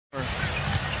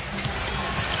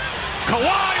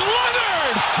Kawhi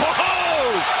Leonard! Whoa!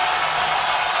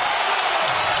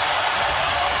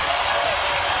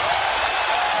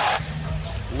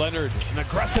 Leonard, an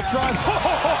aggressive drive.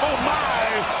 Oh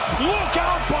my! Look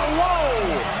out below!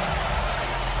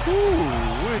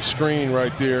 Ooh, screen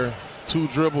right there. 2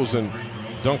 dribbles and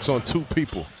dunks on 2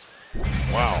 people.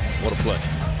 Wow, what a play.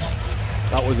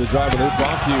 That was the drive that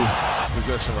brought to you.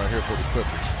 Possession right here for the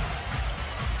Clippers.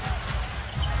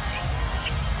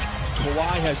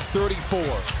 Kawhi has 34.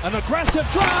 An aggressive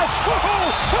drive.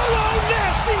 Oh, hello,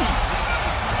 nasty!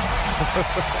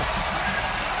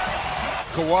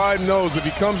 Kawhi knows if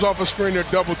he comes off a screen, they're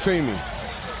double teaming.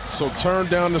 So turn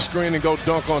down the screen and go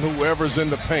dunk on whoever's in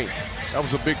the paint. That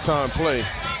was a big time play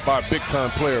by a big time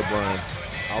player, Brian.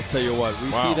 I'll tell you what, we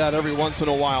see that every once in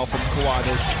a while from Kawhi.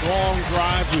 Those strong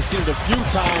drives, we've seen it a few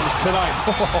times tonight.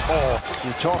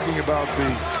 You're talking about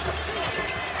the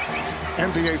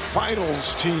NBA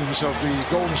Finals teams of the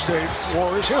Golden State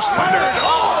Warriors. Here's Leonard.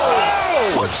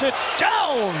 Oh! Puts it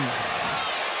down.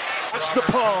 That's the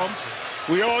palm.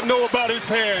 We all know about his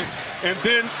hands. And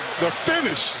then the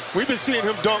finish. We've been seeing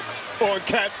him dunk on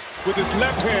cats with his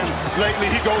left hand lately.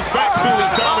 He goes back to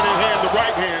his dominant hand, the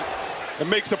right hand, and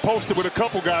makes a poster with a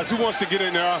couple guys. Who wants to get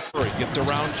in there? Gets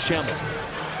around Shannon.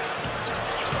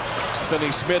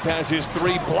 Finney-Smith has his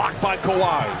 3 blocked by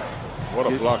Kawhi. What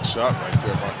a block shot right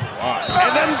there by Kawhi.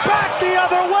 And then back the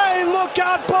other way. Look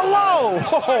out below.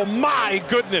 Oh, my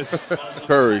goodness.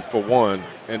 Curry for 1,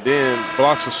 and then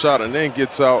blocks a shot, and then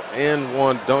gets out and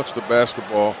 1 dunks the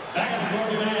basketball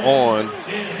on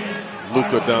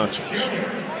Luka Doncic.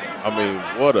 I mean,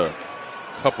 what a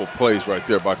couple plays right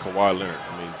there by Kawhi Leonard.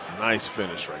 I mean, nice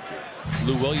finish right there.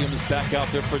 Lou Williams back out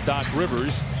there for Doc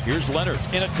Rivers. Here's Leonard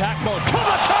in attack mode. To the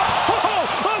cup!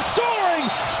 Oh, a soaring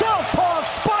southpaw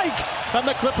spike! And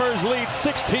the Clippers lead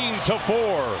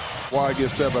 16-4. Kawhi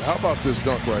gets that, but how about this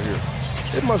dunk right here?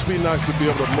 It must be nice to be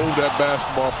able to move that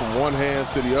basketball from one hand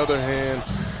to the other hand.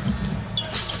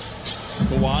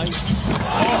 Kawhi.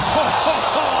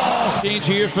 Stage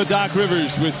here for Doc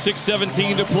Rivers with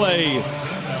 6:17 to play.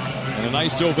 And a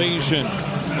nice ovation.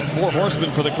 The 4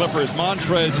 horsemen for the Clippers.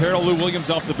 Montrez, Harold, Lou Williams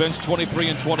off the bench, 23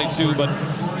 and 22. But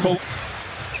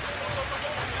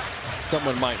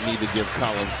someone might need to give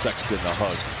Colin Sexton a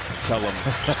hug. Tell him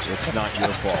it's not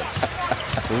your fault.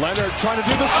 Leonard trying to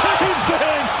do the same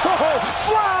thing. Oh,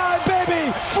 fly,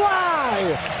 baby,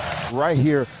 fly! Right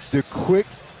here, the quick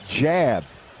jab.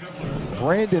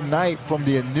 Brandon Knight from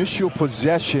the initial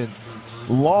possession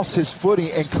lost his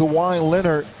footing, and Kawhi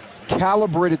Leonard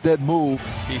calibrated that move.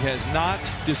 He has not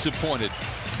disappointed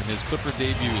in his Clipper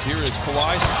debuts. Here is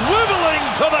Kawhi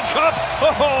swiveling to the cup.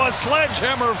 Oh, a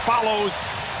sledgehammer follows.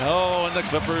 Oh, and the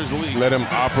Clippers lead. Let him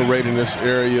operate in this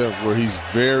area where he's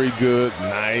very good.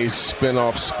 Nice spin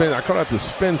off spin. I call that the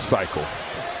spin cycle.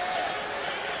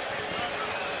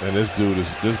 And this dude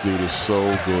is so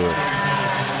good.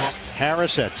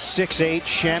 Harris at 6'8",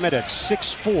 Shamet at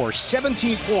 6'4",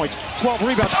 17 points, 12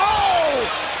 rebounds. Oh!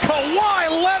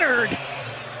 Kawhi Leonard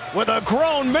with a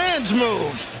grown man's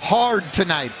move. Hard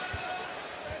tonight.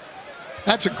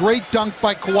 That's a great dunk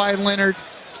by Kawhi Leonard.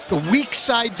 The weak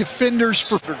side defenders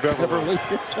for Beverly.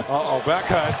 Uh-oh,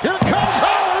 backhand. Here comes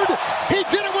Howard. He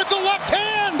did it with the left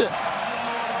hand.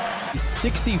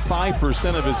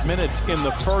 65% of his minutes in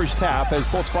the first half, has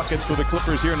both buckets for the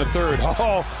Clippers here in the third.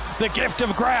 Oh, the gift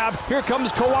of grab. Here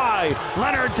comes Kawhi.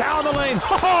 Leonard down the lane.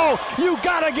 Oh, you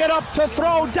gotta get up to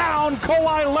throw down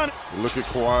Kawhi Leonard. Look at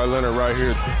Kawhi Leonard right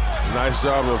here. Nice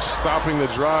job of stopping the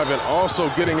drive and also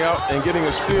getting out and getting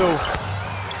a steal.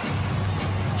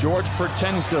 George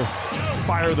pretends to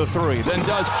fire the 3, then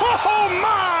does. Oh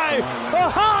my! A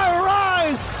high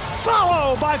rise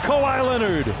follow by Kawhi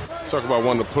Leonard. Talk about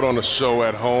wanting to put on a show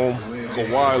at home.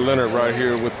 Kawhi Leonard right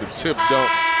here with the tip dunk.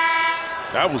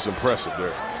 That was impressive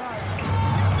there.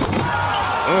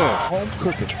 Home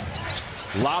cooking.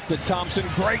 Lob to Thompson.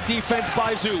 Great defense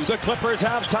by Zoo. The Clippers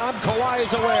have time. Kawhi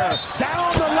is aware.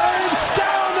 Down the lane.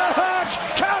 Down the hatch.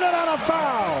 Counted on a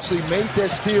foul. So he made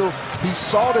that steal. He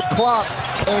saw the clock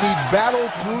and he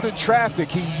battled through the traffic.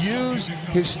 He used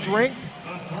his strength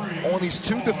on these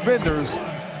 2 defenders.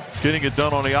 Getting it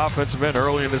done on the offensive end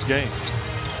early in this game.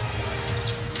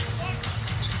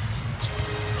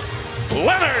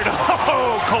 Leonard!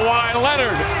 Oh, Kawhi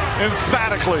Leonard!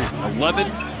 Emphatically.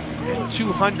 11 and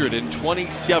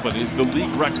 227 is the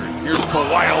league record. Here's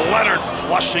Kawhi Leonard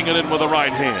flushing it in with the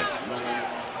right hand.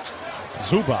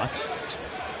 Zubac.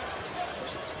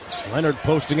 Leonard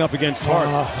posting up against Hart.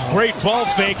 Great ball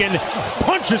fake and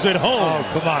punches it home. Oh,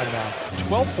 come on now.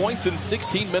 12 points in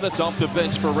 16 minutes off the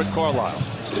bench for Rick Carlisle.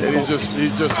 Yeah, he's just,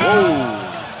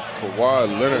 whoa.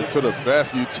 Kawhi Leonard to the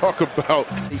basket. You talk about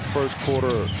first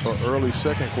quarter or early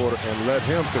second quarter and let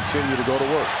him continue to go to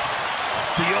work.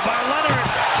 Steal by Leonard,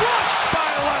 flush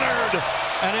by Leonard,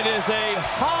 and it is a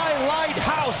highlight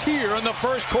house here in the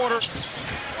first quarter.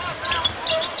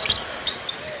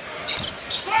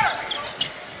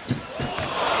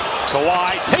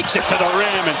 Kawhi takes it to the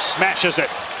rim and smashes it.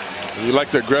 You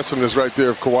like the aggressiveness right there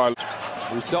of Kawhi.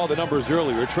 We saw the numbers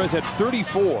earlier. Trez had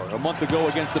 34 a month ago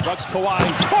against the Bucks. Kawhi,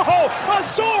 oh, a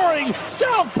soaring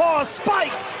southpaw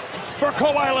spike for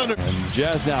Kawhi Leonard. And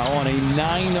Jazz now on a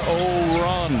 9-0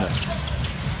 run.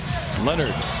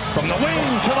 Leonard from the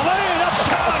wing to the lane,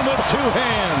 uptown with two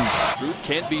hands. Truth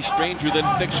can't be stranger than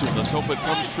fiction. Let's hope it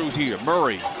comes true here.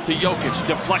 Murray to Jokic,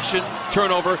 deflection,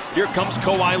 turnover. Here comes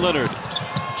Kawhi Leonard.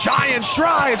 Giant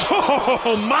strides,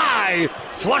 oh my!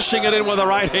 Flushing it in with the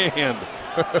right hand.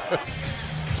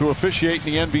 To officiate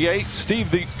in the NBA, Steve,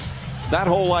 that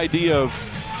whole idea of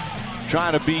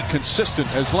trying to be consistent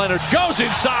as Leonard goes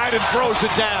inside and throws it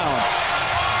down.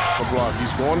 A block.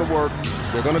 He's going to work.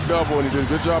 They're going to double, and he did a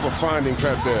good job of finding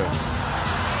Pat there.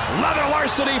 Leather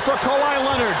larceny for Kawhi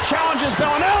Leonard. Challenges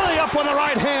Bellinelli up with the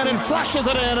right hand and flushes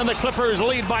it in, and the Clippers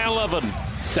lead by 11.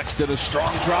 Sexton a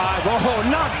strong drive. Oh,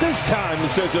 not this time,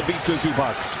 says Ivica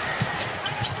Zubac.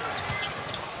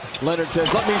 Leonard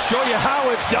says, let me show you how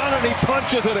it's done, and he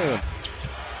punches it in.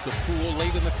 The Poole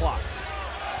late in the clock.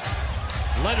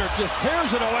 Leonard just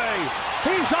tears it away.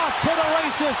 He's off to the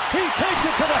races. He takes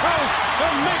it to the house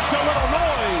and makes a little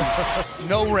noise.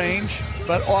 No range,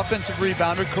 but offensive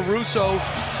rebounder. Caruso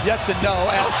yet to know.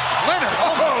 Leonard,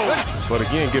 oh! But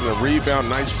again, getting a rebound,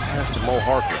 nice pass to Mo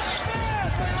Harkless.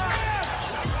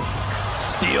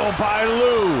 Steal by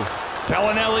Lou.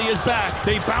 Bellinelli is back.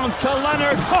 They bounce to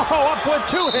Leonard. Oh, up with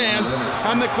two hands.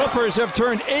 And the Clippers have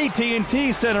turned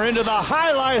AT&T Center into the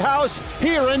highlight house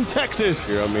here in Texas.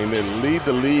 I mean, they lead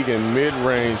the league in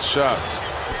mid-range shots.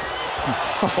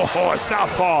 Oh, a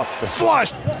southpaw.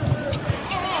 Flush.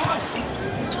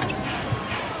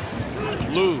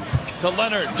 Lou to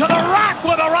Leonard. To the rack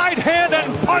with a right hand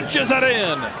and punches it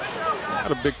in.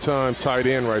 Got a big-time tight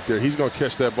end right there. He's going to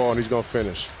catch that ball, and he's going to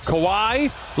finish.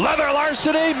 Kawhi, leather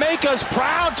larceny, make us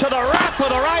proud to the rack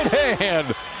with a right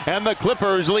hand. And the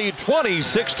Clippers lead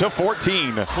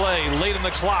 26-14. Play late in the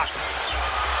clock.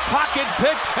 Pocket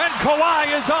pick, and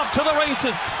Kawhi is off to the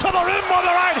races. To the rim with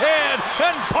the right hand,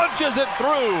 and punches it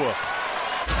through.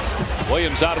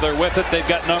 Williams out of there with it. They've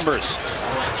got numbers.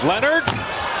 Leonard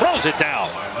throws it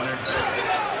down.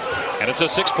 And it's a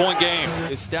 6-point game.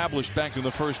 Established back in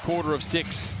the first quarter of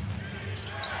 6.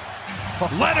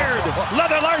 Leonard,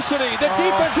 leather larceny, the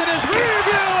defense in his rear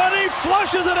view, and he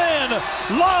flushes it in.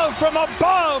 Love from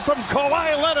above from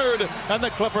Kawhi Leonard, and the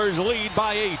Clippers lead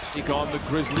by 8. Take on the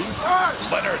Grizzlies.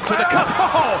 Leonard to the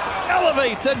cup,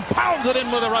 elevates and pounds it in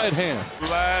with the right hand.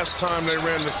 Last time they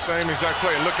ran the same exact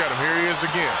play. Look at him, here he is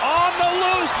again. On the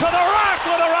loose to the rack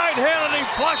with the right hand, and he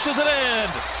flushes it in.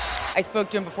 I spoke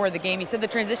to him before the game. He said the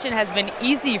transition has been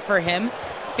easy for him.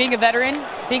 Being a veteran,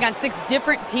 being on 6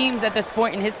 different teams at this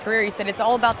point in his career, he said it's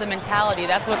all about the mentality.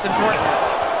 That's what's important.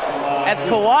 As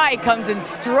Kawhi comes in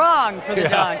strong for the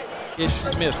dunk. Ish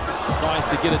Smith tries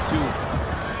to get it to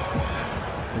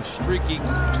the streaking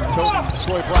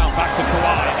Troy Brown. Back to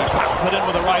Kawhi. He pounds it in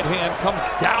with the right hand. Comes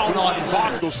down on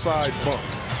Vaughn. Side bump.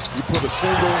 You put a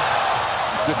single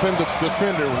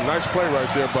defender. Nice play right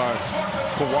there by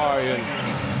Kawhi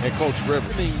and Coach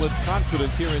Rivers. With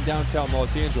confidence here in downtown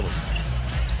Los Angeles.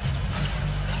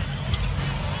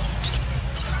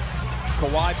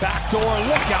 Kawhi backdoor,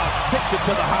 look out, kicks it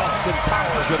to the house and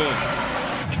powers it in.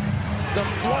 The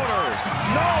floater,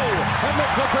 no, and the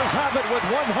Clippers have it with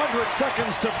 100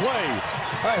 seconds to play.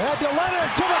 Ahead to Leonard,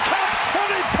 to the cup,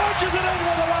 and he punches it in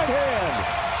with the right hand.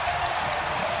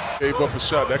 Gave up a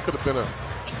shot. That could have been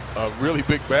a really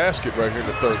big basket right here in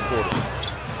the third quarter.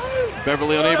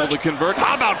 Beverly unable to convert.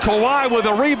 How about Kawhi with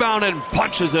a rebound and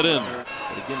punches it in?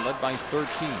 But again, led by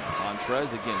 13.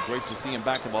 Montrez, again, great to see him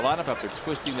back in the lineup after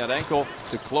twisting that ankle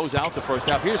to close out the first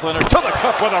half. Here's Leonard to the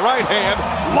cup with a right hand.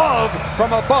 Love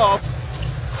from above.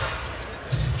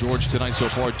 George tonight so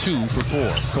far 2 for 4.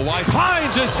 Kawhi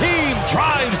finds a seam,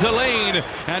 drives the lane,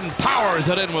 and powers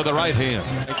it in with the right hand.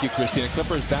 Thank you, Christina.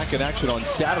 Clippers back in action on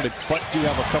Saturday, but do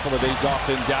have a couple of days off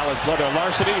in Dallas. Leather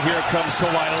larceny. Here comes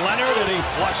Kawhi Leonard, and he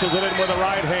flushes it in with the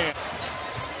right hand.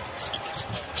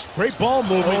 Great ball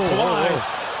movement.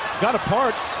 Kawhi got a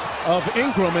part of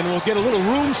Ingram, and will get a little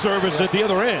room service at the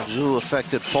other end. Zoo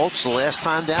affected Fultz the last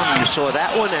time down. You saw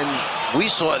that one, and we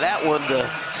saw that one, the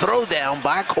throw down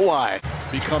by Kawhi.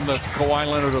 Become the Kawhi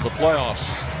Leonard of the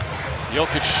playoffs.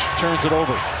 Jokic turns it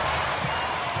over.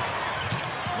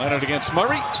 Leonard against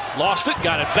Murray. Lost it,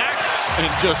 got it back, and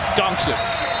just dunks it.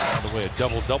 By the way, a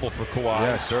double-double for Kawhi.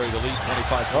 Yes. Bury the lead,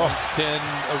 25 points, 10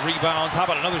 rebounds. How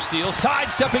about another steal?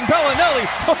 Sidestepping Bellinelli.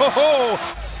 Ho-ho-ho!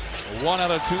 1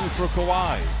 out of 2 for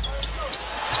Kawhi.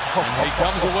 And he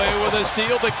comes away with a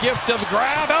steal. The gift of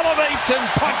grab, elevates and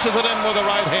punches it in with the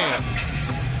right hand.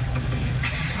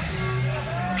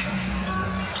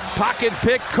 Pocket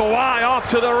pick, Kawhi off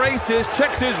to the races,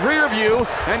 checks his rear view,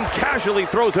 and casually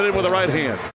throws it in with the right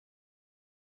hand.